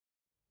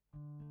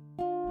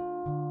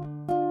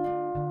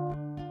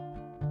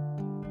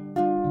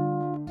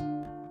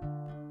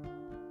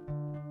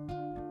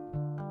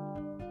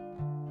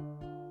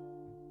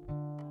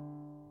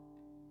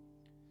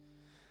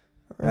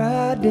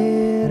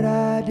Radhe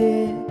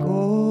Radhe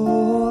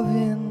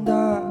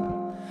Govinda,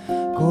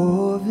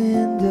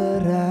 Govinda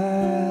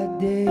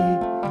Radhe,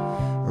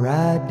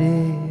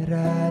 Radhe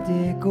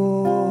Radhe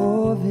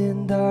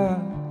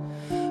Govinda,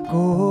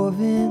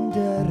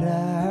 Govinda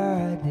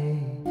Radhe,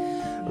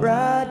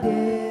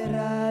 Radhe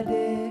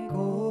Radhe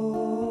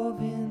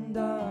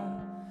Govinda,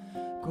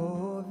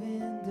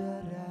 Govinda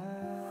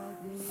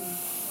Radhe.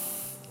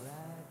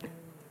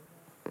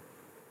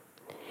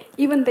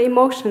 Even the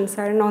emotions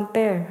are not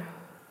there.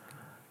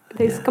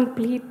 There's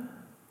complete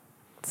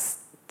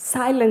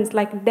silence,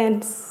 like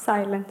dense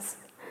silence.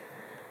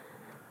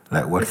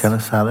 Like what kind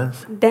of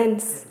silence?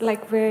 Dense,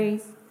 like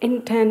very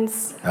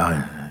intense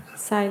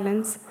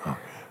silence. Okay.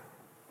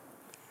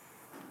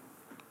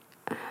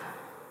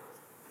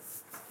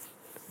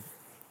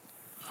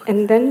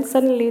 And then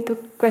suddenly the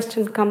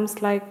question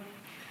comes like,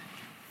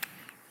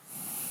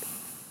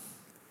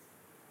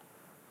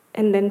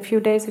 and then a few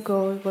days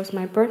ago it was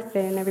my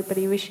birthday and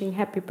everybody wishing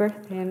happy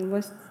birthday, and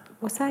was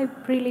I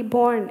really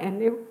born?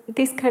 And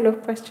these kind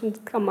of questions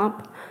come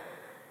up.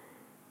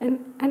 And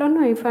I don't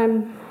know if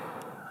I'm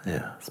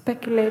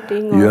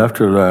speculating. You have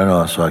to learn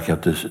also, I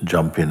have to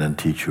jump in and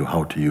teach you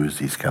how to use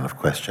these kind of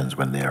questions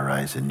when they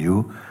arise in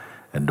you,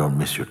 and don't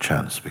miss your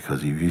chance.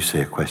 Because if you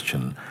say a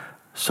question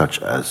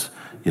such as,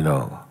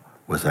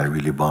 was I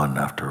really born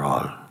after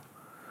all,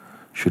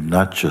 should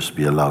not just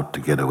be allowed to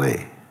get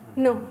away.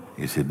 No.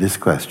 You see, this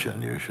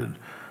question you should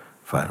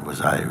find,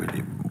 was I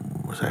really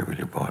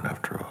born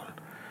after all?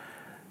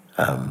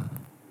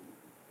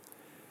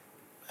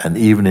 And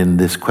even in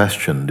this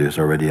question, there's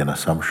already an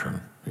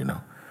assumption,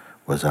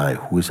 was I,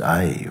 who is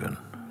I even?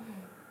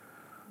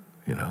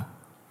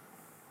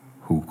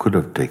 Who could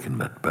have taken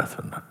that breath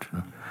or not?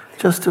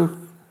 Just to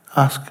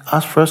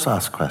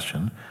ask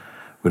question,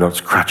 without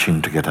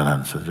scratching to get an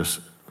answer, just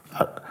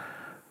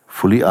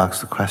fully ask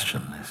the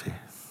question, you see.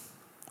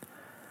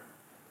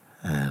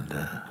 And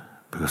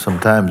because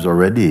sometimes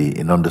already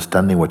in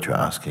understanding what you're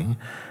asking,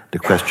 the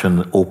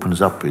question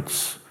opens up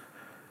its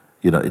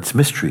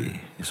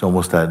mystery. It's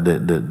almost that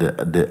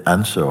the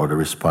answer or the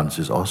response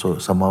is also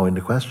somehow in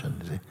the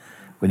question, you see.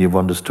 When you've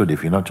understood,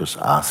 if you're not just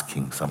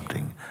asking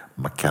something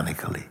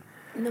mechanically,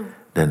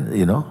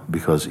 then,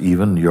 because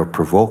even you're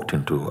provoked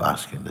into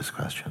asking this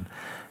question,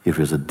 if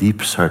there's a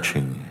deep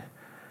searching,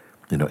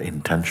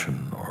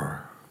 intention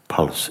or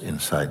pulse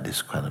inside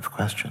this kind of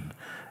question,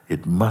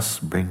 it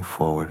must bring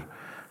forward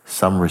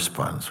some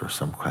response or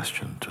some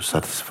question to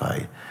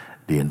satisfy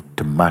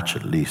to match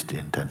at least the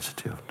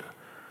intensity of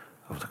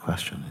the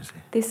question, you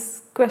see.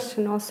 This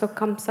question also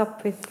comes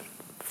up with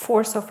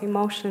force of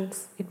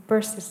emotions. It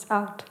bursts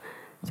out.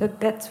 So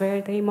that's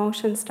where the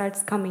emotion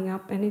starts coming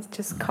up, and it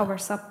just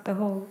covers up the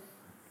whole,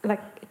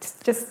 like it's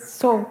just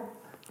so.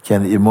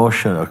 Can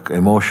emotion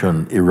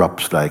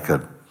erupts like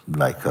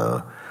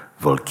a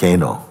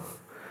volcano,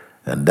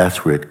 and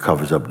that's where it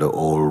covers up the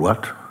whole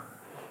what?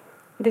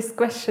 This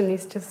question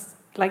is just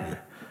like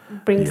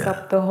brings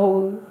up the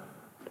whole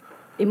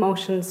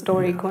emotion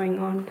story going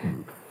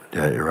on.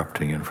 They're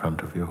erupting in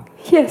front of you.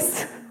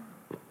 Yes.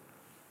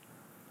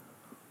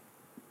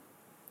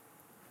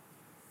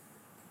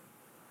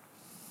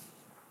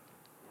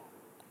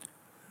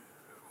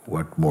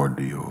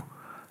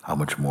 How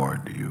much more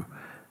do you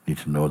need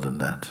to know than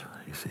that,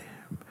 you see?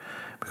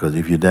 Because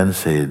if you then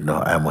say, no,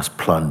 I must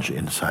plunge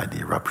inside the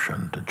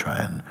eruption to try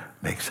and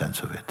make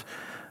sense of it,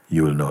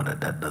 you will know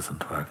that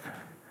doesn't work.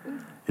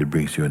 It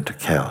brings you into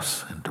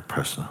chaos, into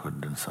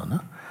personhood and so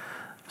on.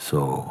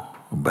 So,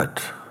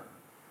 but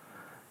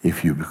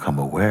if you become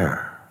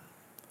aware,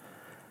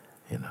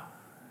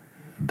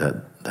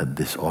 that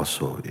this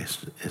also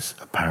is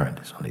apparent,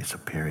 it's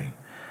appearing,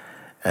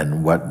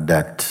 and what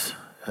that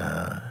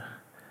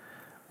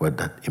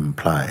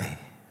imply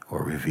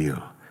or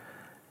reveal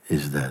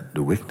is that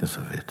the weakness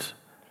of it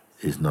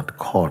is not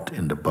caught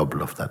in the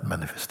bubble of that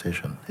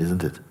manifestation,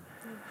 isn't it?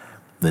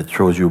 It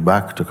throws you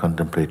back to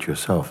contemplate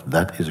yourself.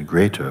 That is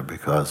greater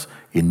because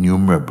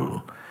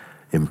innumerable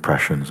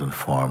impressions and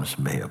forms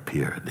may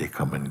appear. They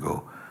come and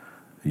go.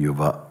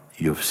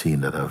 You've seen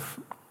that I've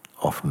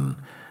often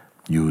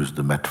used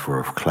the metaphor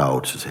of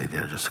clouds to say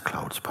they're just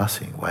clouds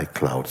passing. Why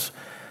clouds?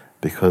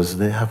 Because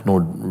they have no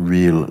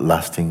real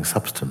lasting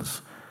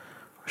substance,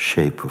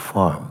 shape or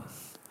form.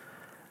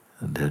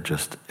 They're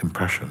just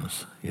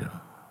impressions,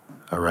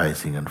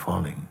 arising and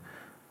falling,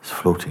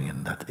 floating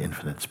in that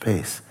infinite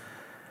space.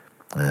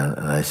 And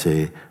I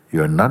say,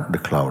 you're not the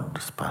cloud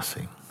that's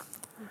passing.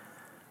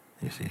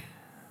 You see,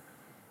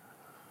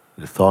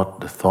 the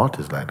thought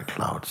is like the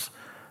clouds.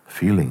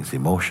 Feelings,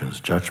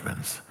 emotions,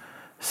 judgments,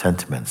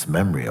 sentiments,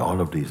 memory,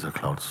 all of these are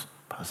clouds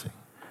passing.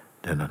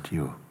 They're not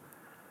you.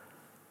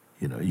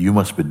 You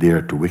must be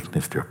there to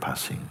witness their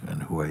passing.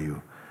 And who are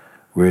you?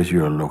 Where is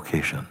your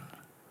location?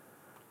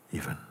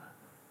 Even.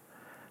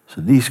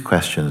 So these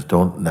questions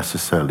don't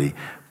necessarily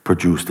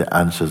produce the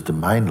answers the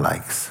mind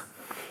likes.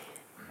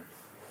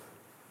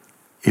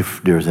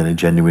 If there's any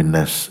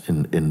genuineness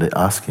in the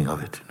asking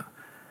of it.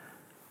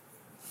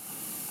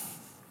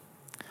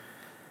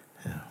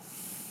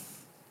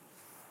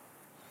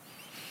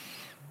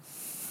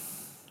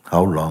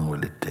 How long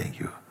will it take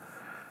you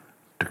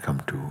to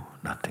come to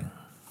nothing?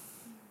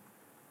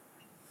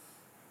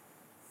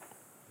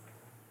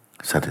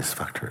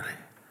 Satisfactorily,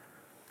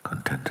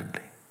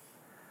 contentedly.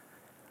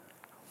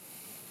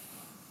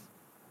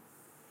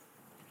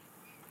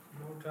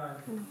 No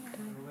time.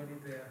 Already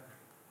there.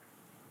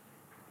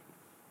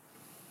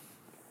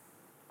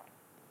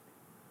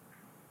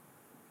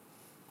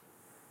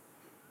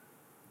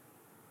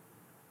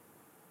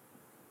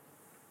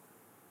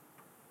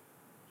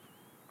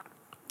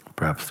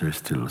 Perhaps there is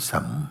still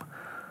some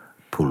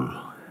pull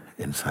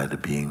inside the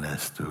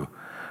beingness to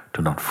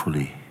not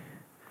fully,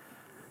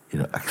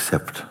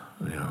 accept,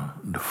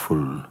 the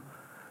full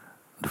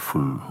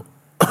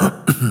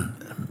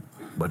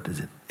what is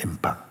it,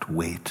 impact,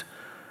 weight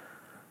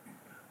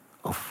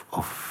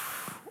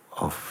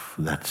of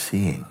that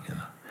seeing,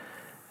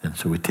 And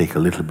so we take a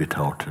little bit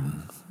out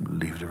and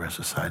leave the rest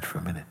aside for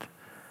a minute,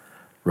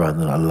 rather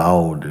than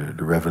allow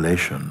the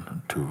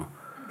revelation to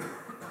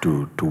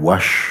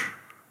wash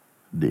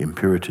the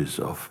impurities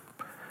of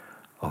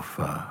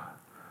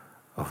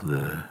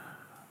the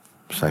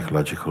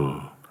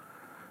psychological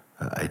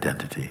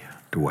identity,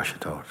 to wash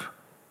it out.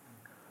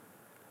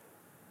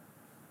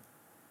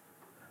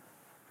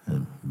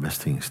 And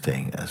best thing is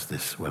staying as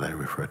this, what I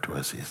refer to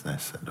as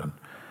isness,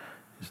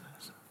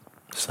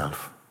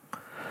 self.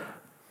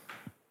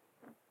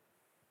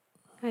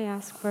 I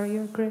ask for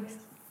your grace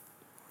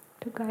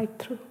to guide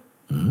through.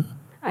 Mm-hmm.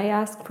 I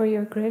ask for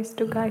your grace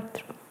to guide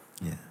through.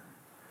 Yeah.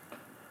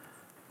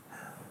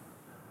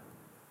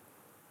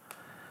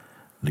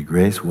 The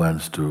grace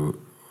wants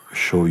to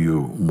show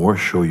you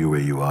where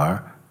you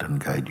are than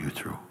guide you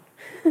through.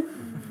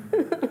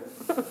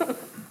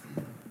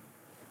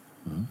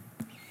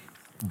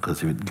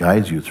 Because if it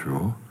guides you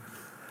through,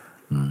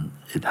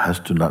 it has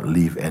to not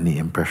leave any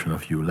impression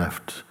of you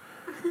left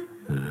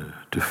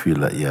to feel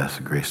that, yes,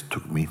 grace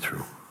took me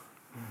through.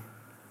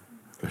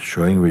 But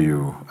showing where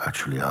you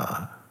actually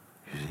are,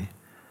 you see,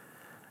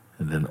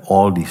 and then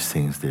all these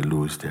things, they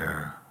lose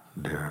their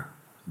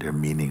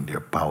meaning,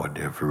 their power,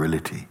 their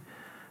virility.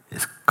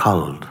 Is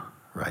culled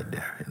right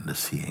there in the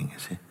seeing, you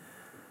see.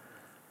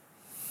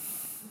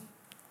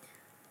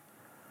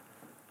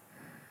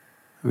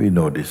 We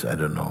know this, I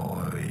don't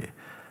know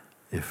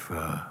if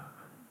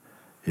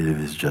it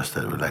is just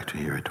that we like to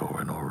hear it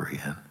over and over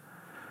again.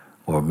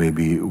 Or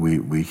maybe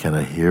we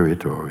cannot hear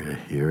it, or we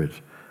hear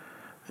it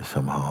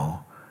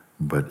somehow,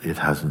 but it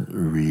hasn't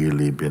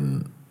really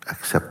been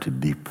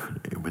accepted deep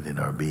within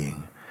our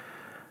being.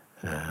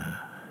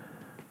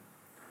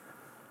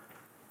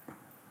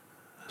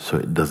 So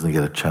it doesn't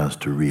get a chance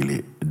to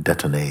really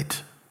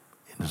detonate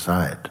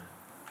inside.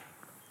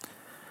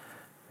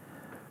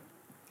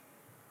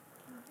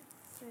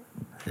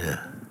 Yeah.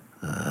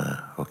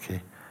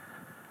 Okay.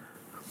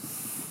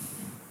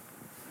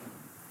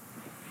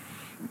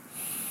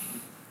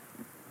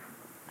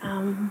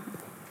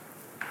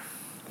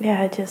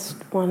 I just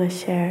want to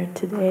share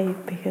today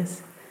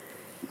because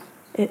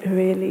it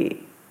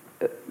really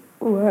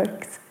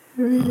works.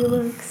 It really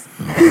works.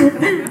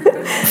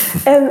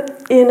 And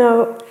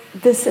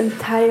this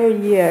entire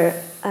year,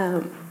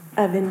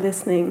 I've been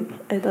listening.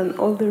 I've done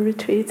all the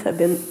retreats. I've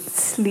been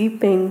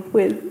sleeping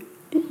with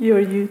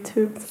your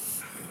YouTube.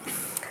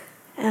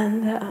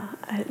 And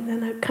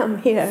then I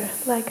come here.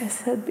 Like I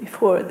said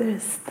before,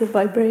 there's the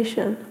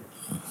vibration.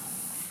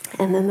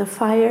 And then the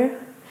fire.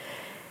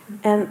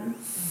 And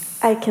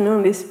I can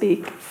only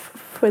speak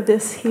for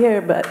this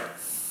here, but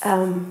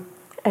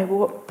I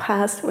walked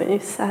past when you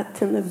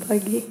sat in the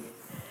buggy,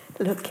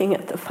 looking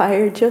at the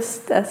fire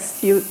just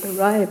as you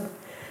arrived.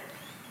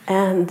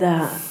 And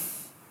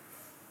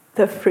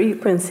the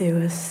frequency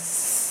was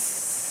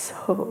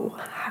so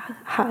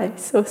high,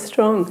 so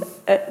strong.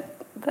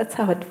 That's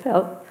how it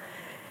felt.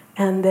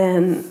 And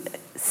then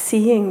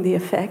seeing the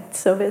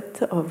effects of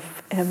it,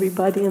 of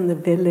everybody in the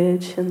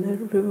village, in the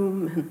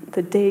room, and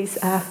the days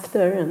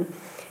after, and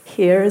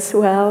here as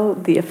well,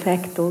 the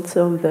effect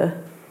also of the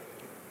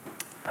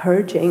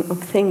purging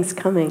of things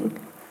coming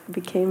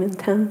became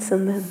intense.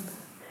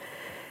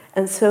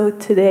 And so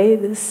today,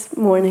 this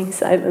morning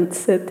silent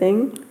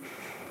sitting,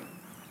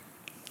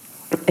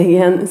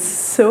 again,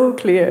 so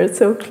clear,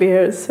 so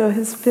clear. So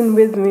it's been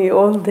with me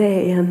all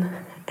day, and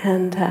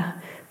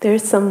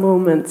there's some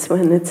moments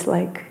when it's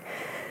like,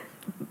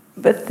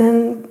 but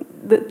then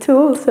the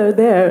tools are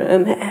there,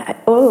 and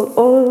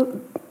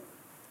all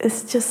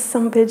it's just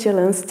some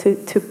vigilance to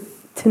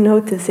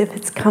notice if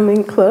it's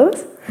coming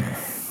close,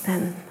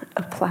 then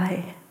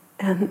apply.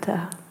 And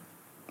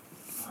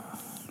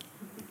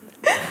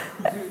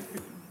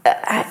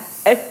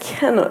I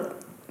cannot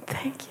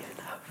thank you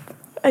enough.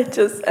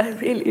 I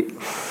really.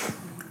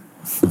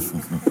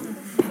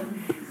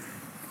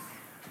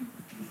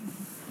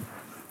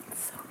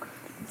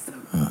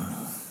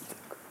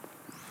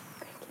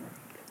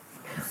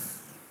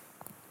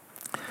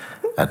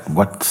 At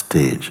what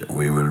stage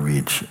we will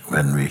reach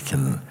when we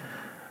can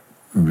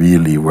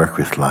really work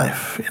with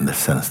life in the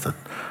sense that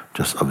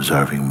just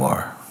observing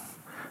more,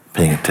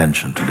 paying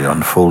attention to the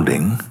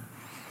unfolding,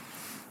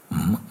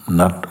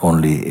 not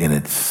only in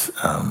its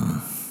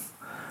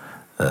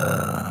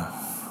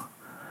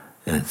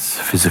in its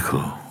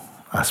physical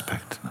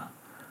aspect,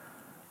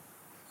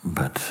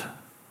 but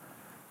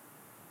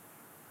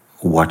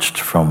watched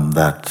from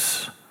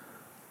that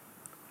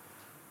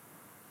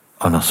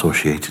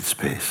unassociated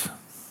space,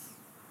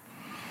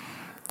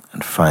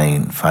 and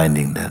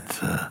finding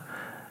that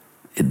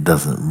it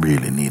doesn't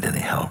really need any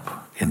help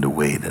in the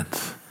way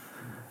that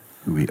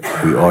we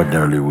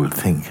ordinarily would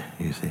think,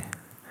 you see.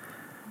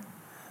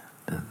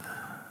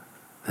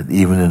 That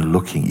even in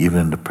looking, even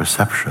in the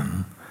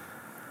perception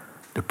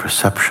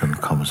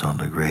comes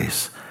under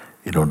grace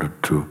in order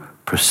to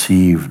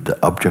perceive the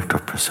object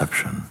of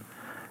perception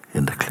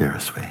in the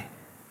clearest way.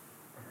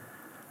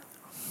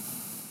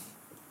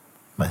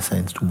 Am I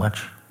saying it's too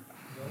much?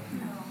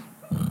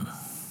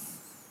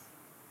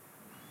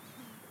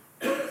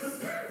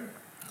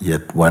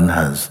 Yet one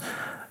has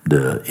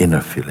the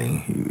inner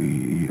feeling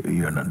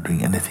you're not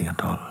doing anything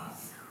at all.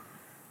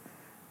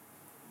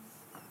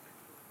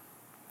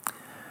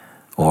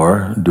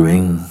 Or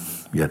doing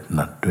yet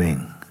not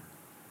doing.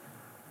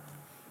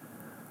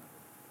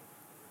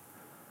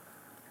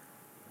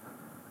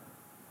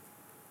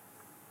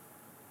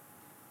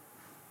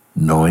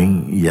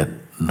 Knowing yet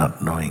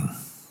not knowing.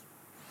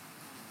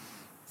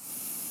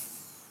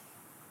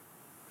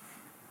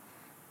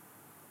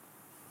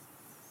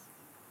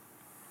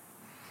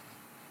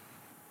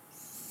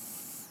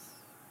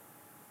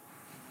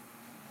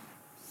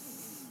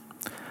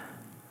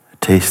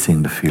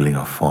 Tasting the feeling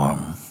of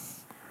form,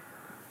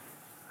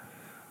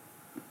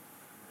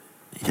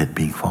 yet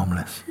being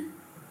formless.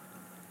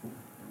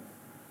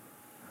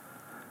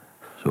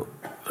 So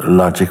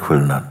logic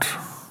will not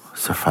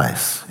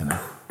suffice,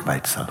 by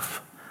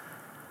itself,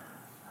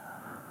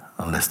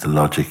 unless the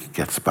logic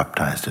gets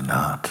baptized in the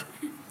heart.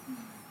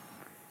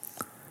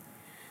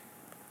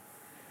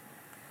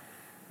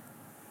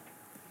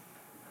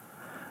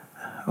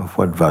 Of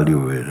what value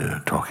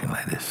we're talking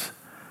like this,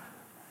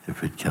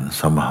 if it can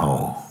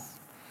somehow,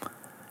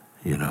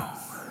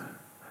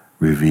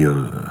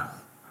 reveal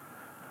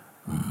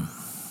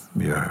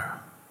your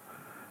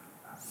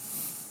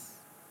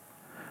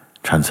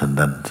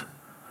transcendental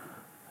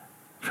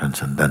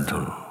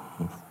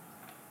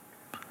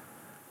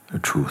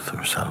truth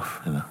or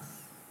self,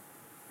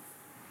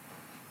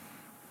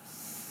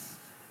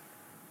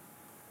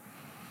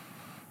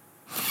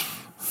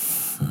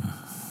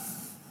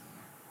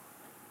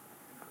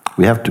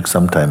 We have to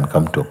sometime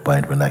come to a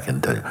point when I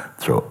can tell you,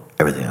 throw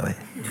everything away.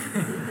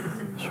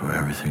 Throw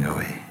everything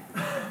away,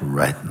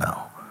 right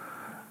now.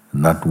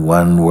 Not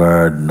one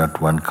word,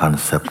 not one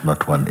concept,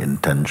 not one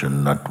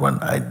intention, not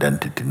one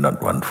identity, not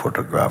one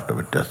photograph,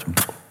 just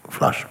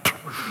flash.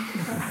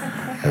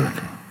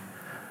 Everything.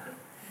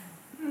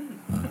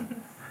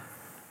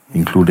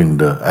 Including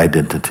the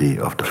identity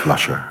of the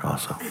flusher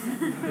also.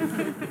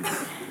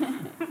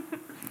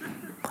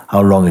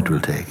 How long it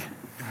will take?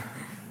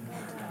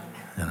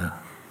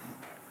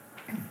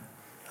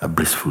 A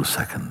blissful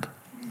second.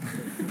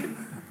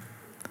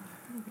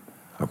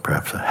 Or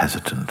perhaps a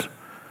hesitant,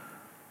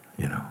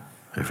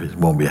 if it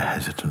won't be a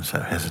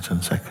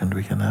hesitant second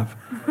we can have.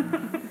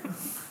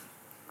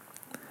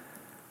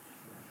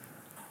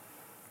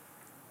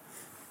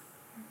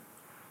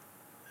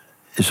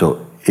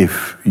 So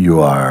if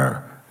you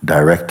are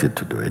directed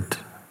to do it,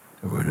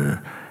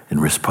 in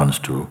response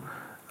to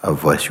a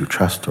voice you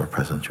trust or a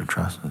presence you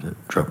trust,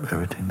 drop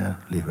everything there,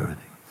 leave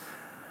everything.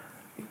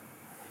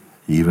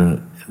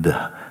 Even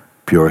the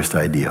purest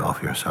idea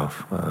of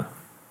yourself, forget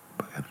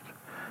it,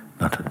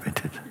 not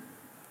admit it.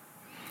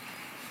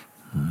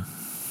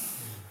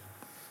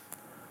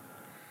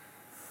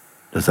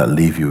 Does that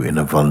leave you in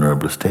a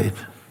vulnerable state?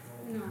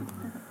 No.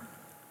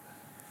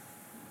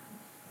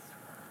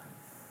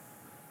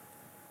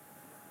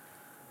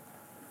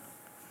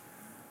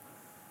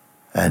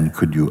 And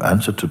could you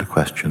answer to the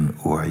question,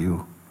 who are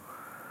you?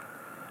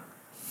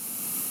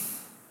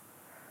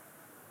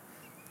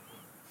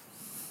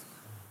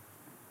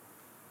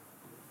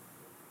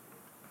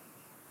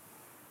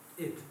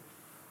 It.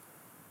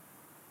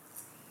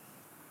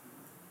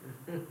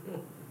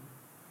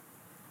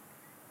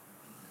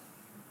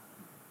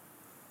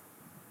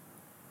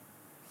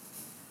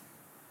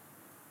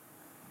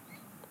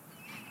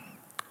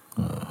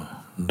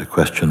 The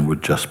question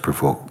would just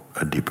provoke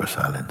a deeper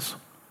silence.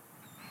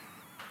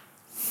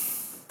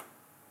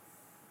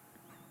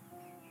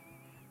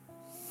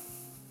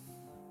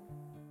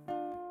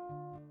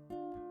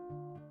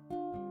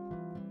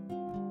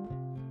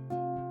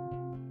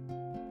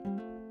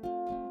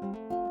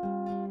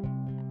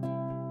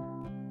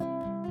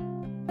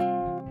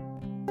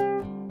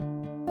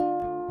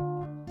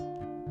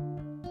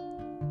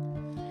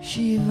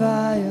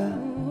 Shivaya,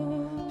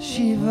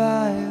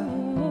 Shivaya,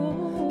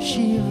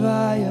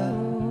 Shivaya,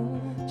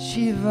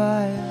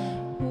 Shivaya,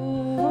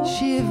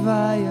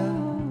 Shivaya,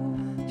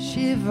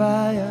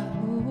 Shivaya,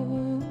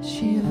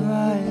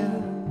 Shivaya,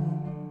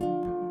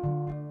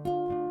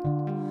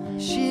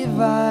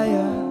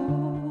 Shivaya,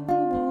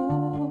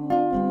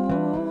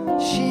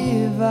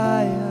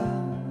 Shivaya,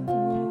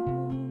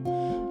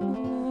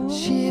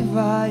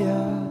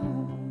 Shivaya,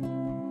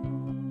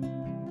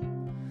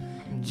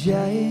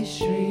 Jai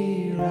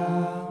Shri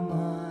Rama.